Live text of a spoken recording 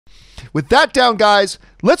with that down, guys,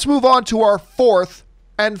 let's move on to our fourth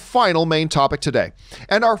and final main topic today.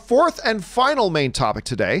 And our fourth and final main topic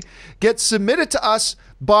today gets submitted to us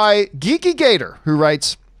by Geeky Gator, who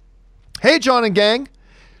writes, "Hey, John and gang.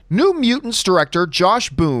 New Mutants director Josh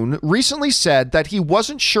Boone recently said that he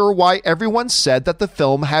wasn't sure why everyone said that the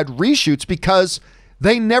film had reshoots because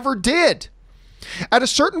they never did. At a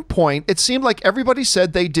certain point, it seemed like everybody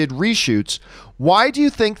said they did reshoots. Why do you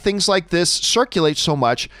think things like this circulate so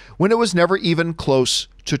much when it was never even close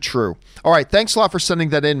to true?" All right, thanks a lot for sending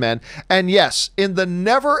that in, man. And yes, in the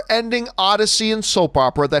never-ending odyssey and soap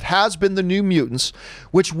opera that has been the New Mutants,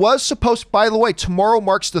 which was supposed, by the way, tomorrow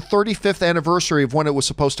marks the 35th anniversary of when it was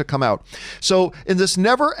supposed to come out. So in this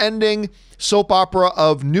never-ending soap opera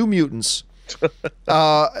of New Mutants,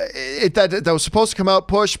 that was supposed to come out,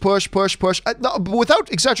 push. No,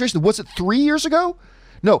 without exaggeration, was it 3 years ago?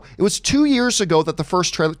 No, it was 2 years ago that the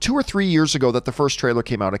first trailer, 2 or 3 years ago that the first trailer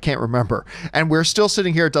came out. I can't remember. And we're still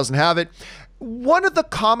sitting here, it doesn't have it. One of the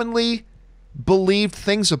commonly believed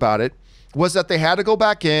things about it was that they had to go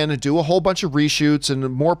back in and do a whole bunch of reshoots and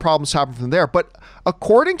more problems happened from there. But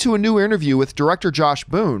according to a new interview with director Josh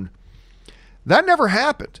Boone, that never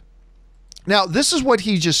happened. Now, this is what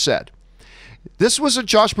he just said. This was what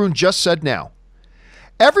Josh Boone just said now.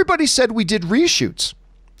 "Everybody said we did reshoots.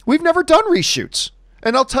 We've never done reshoots.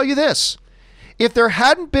 And I'll tell you this, if there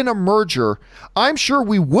hadn't been a merger, I'm sure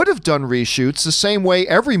we would have done reshoots the same way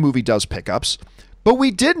every movie does pickups, but we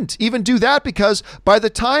didn't even do that because by the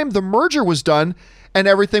time the merger was done and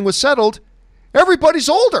everything was settled, everybody's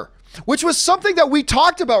older," which was something that we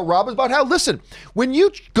talked about, Rob, about how, listen, when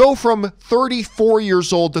you go from 34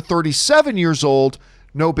 years old to 37 years old,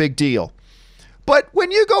 no big deal. But when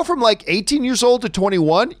you go from like 18 years old to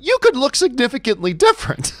 21, you could look significantly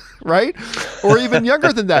different, right? Or even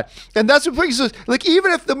younger than that. And that's what brings us, like,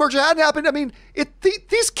 even if the merger hadn't happened, I mean,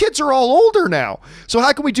 these kids are all older now. So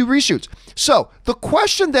how can we do reshoots? So the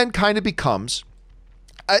question then kind of becomes,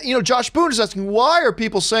 Josh Boone is asking, why are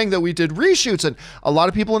people saying that we did reshoots? And a lot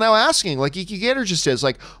of people are now asking, like Geeky Gator just is,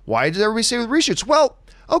 like, why did everybody say with reshoots? Well,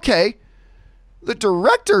 okay, the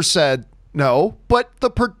director said no, but the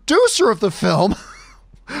producer of the film,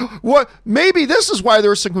 what? Maybe this is why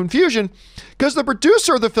there was some confusion, because the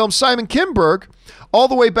producer of the film, Simon Kinberg, all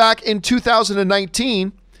the way back in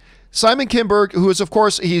 2019, Simon Kinberg, who is, of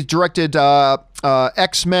course, he directed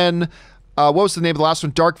X-Men, what was the name of the last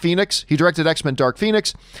one? Dark Phoenix. He directed X-Men Dark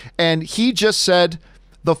Phoenix, and he just said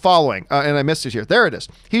the following, and I missed it here. There it is.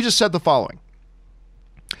 He just said the following.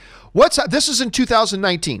 This is in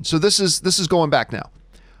 2019, so this is going back now.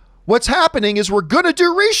 "What's happening is we're going to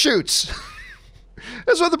do reshoots."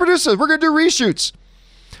 That's what the producer said. We're going to do reshoots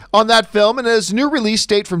on that film. And as new release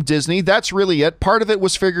date from Disney, that's really it. Part of it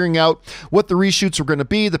was figuring out what the reshoots were going to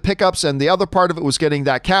be, the pickups, and the other part of it was getting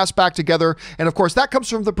that cast back together. And of course, that comes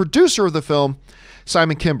from the producer of the film,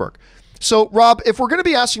 Simon Kinberg. So, Rob, if we're going to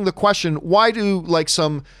be asking the question, why do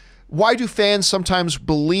fans sometimes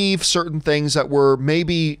believe certain things that were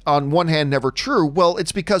maybe on one hand never true? Well,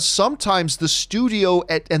 it's because sometimes the studio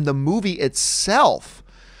and the movie itself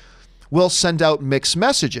will send out mixed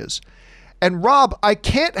messages. And Rob, I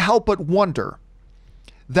can't help but wonder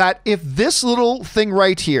that if this little thing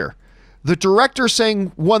right here, the director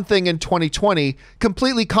saying one thing in 2020,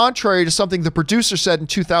 completely contrary to something the producer said in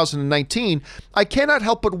 2019, I cannot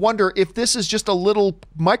help but wonder if this is just a little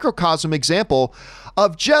microcosm example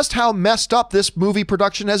of just how messed up this movie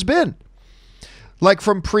production has been. Like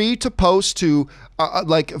from pre to post to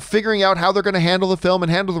like figuring out how they're going to handle the film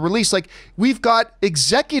and handle the release. Like we've got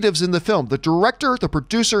executives in the film, the director, the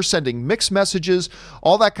producer sending mixed messages,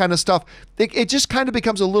 all that kind of stuff. It just kind of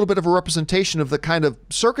becomes a little bit of a representation of the kind of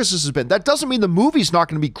circus this has been. That doesn't mean the movie's not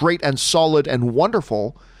going to be great and solid and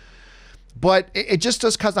wonderful, but it just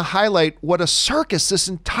does kind of highlight what a circus this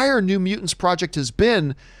entire New Mutants project has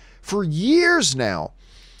been for years now.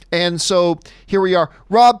 And so here we are.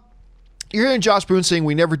 Rob, you're hearing Josh Boone saying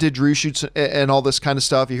we never did reshoots and all this kind of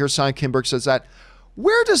stuff. You hear Simon Kinberg says that.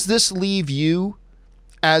 Where does this leave you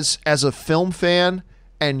as a film fan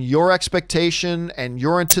and your expectation and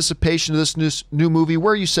your anticipation of this new movie?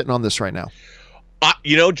 Where are you sitting on this right now?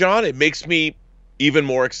 John, it makes me even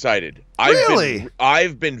more excited.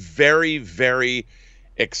 I've been very, very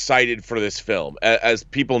excited for this film. As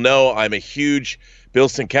people know, I'm a huge Bill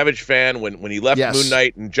Sienkiewicz fan. When he left Moon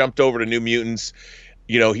Knight and jumped over to New Mutants,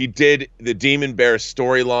 You know, he did the Demon Bear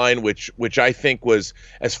storyline, which I think was,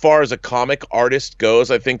 as far as a comic artist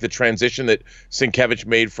goes, I think the transition that Sienkiewicz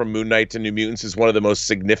made from Moon Knight to New Mutants is one of the most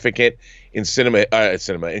significant in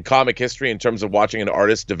in comic history in terms of watching an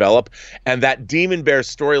artist develop. And that Demon Bear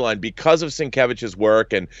storyline, because of Sienkiewicz's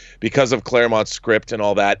work and because of Claremont's script and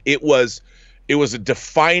all that, it was a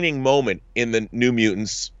defining moment in the New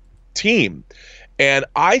Mutants team. And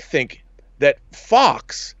I think that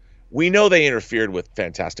Fox, we know they interfered with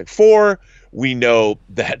Fantastic Four. We know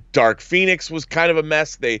that Dark Phoenix was kind of a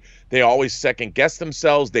mess. They always second guess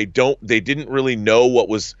themselves. They didn't really know what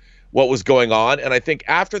was going on. And I think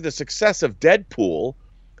after the success of Deadpool,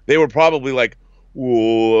 they were probably like,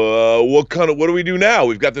 what do we do now?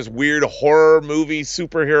 We've got this weird horror movie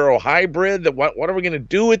superhero hybrid. What are we going to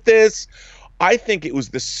do with this? I think it was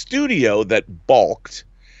the studio that balked,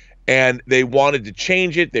 and they wanted to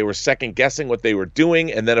change it. They were second guessing what they were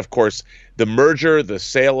doing. And then, of course, the merger, the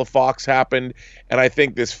sale of Fox happened. And I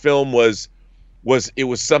think this film was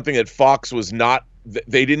something that Fox was not,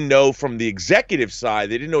 they didn't know from the executive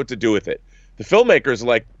side. They didn't know what to do with it. The filmmakers are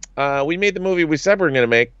like, we made the movie we said we were going to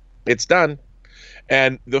make. It's done.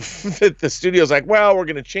 And the studio's like, well, we're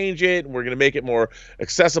going to change it, and we're going to make it more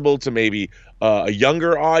accessible to maybe a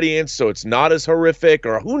younger audience, so it's not as horrific,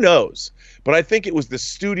 or who knows. But I think it was the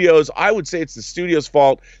studios. I would say it's the studio's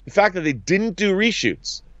fault. The fact that they didn't do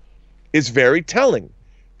reshoots is very telling.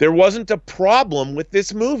 There wasn't a problem with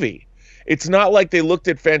this movie. It's not like they looked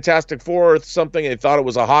at Fantastic Four or something and they thought it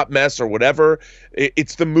was a hot mess or whatever.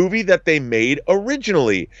 It's the movie that they made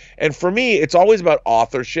originally. And for me, it's always about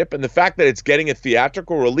authorship, and the fact that it's getting a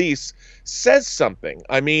theatrical release says something.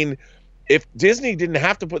 I mean, if Disney didn't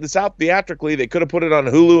have to put this out theatrically, they could have put it on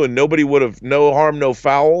Hulu and nobody would have, no harm, no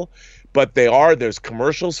foul. But there's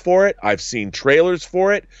commercials for it. I've seen trailers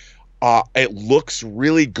for it. It looks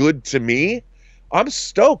really good to me. I'm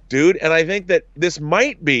stoked, dude. And I think that this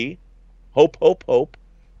might be, hope,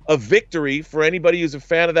 a victory for anybody who's a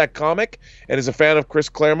fan of that comic and is a fan of Chris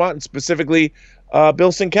Claremont and specifically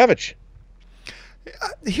Bill Sienkiewicz.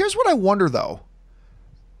 Here's what I wonder, though.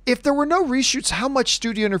 If there were no reshoots, how much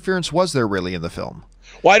studio interference was there really in the film?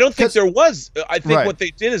 Well, I don't think there was. I think what they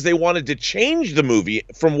did is they wanted to change the movie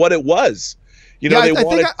from what it was. You know, I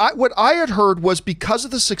think what I had heard was because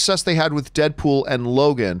of the success they had with Deadpool and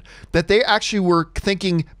Logan, that they actually were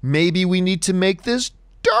thinking maybe we need to make this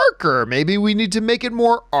darker. Maybe we need to make it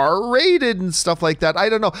more R-rated and stuff like that. I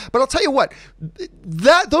don't know. But I'll tell you what,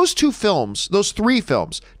 those three films,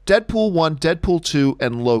 Deadpool 1, Deadpool 2,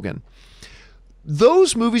 and Logan,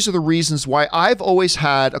 those movies are the reasons why I've always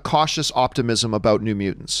had a cautious optimism about New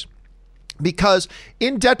Mutants. Because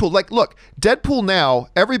in Deadpool, like, look, Deadpool now,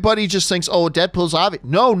 everybody just thinks, oh, Deadpool's obvious.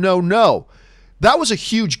 No. That was a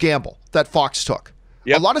huge gamble that Fox took.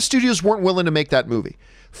 Yep. A lot of studios weren't willing to make that movie.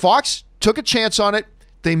 Fox took a chance on it.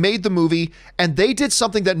 They made the movie, and they did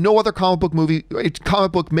something that no other comic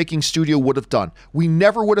book making studio would have done. We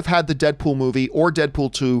never would have had the Deadpool movie or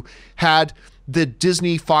Deadpool 2 had the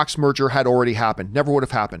Disney-Fox merger had already happened. Never would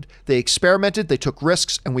have happened. They experimented, they took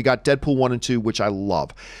risks, and we got Deadpool 1 and 2, which I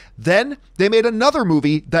love. Then they made another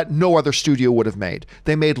movie that no other studio would have made.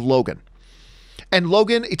 They made Logan. And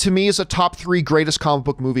Logan, to me, is a top 3 greatest comic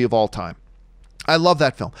book movie of all time. I love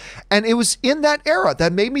that film. And it was in that era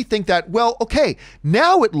that made me think that, well, okay,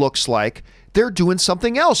 now it looks like they're doing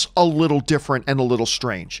something else a little different and a little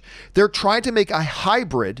strange. They're trying to make a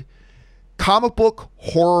hybrid comic book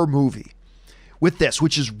horror movie with this,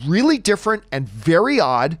 which is really different and very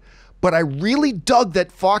odd, but I really dug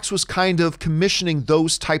that Fox was kind of commissioning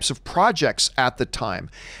those types of projects at the time.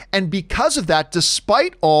 And because of that,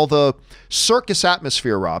 despite all the circus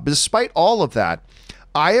atmosphere, Rob, despite all of that,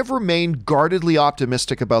 I have remained guardedly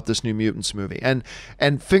optimistic about this New Mutants movie. And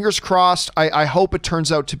fingers crossed, I hope it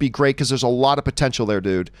turns out to be great because there's a lot of potential there,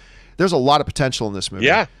 dude. There's a lot of potential in this movie.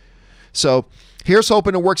 Yeah. So here's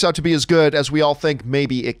hoping it works out to be as good as we all think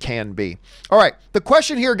maybe it can be. All right, the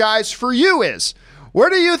question here, guys, for you is,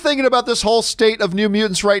 what are you thinking about this whole state of New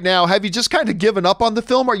Mutants right now? Have you just kind of given up on the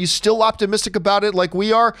film? Are you still optimistic about it like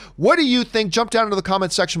we are? What do you think? Jump down into the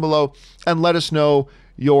comment section below and let us know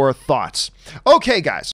your thoughts. Okay, guys.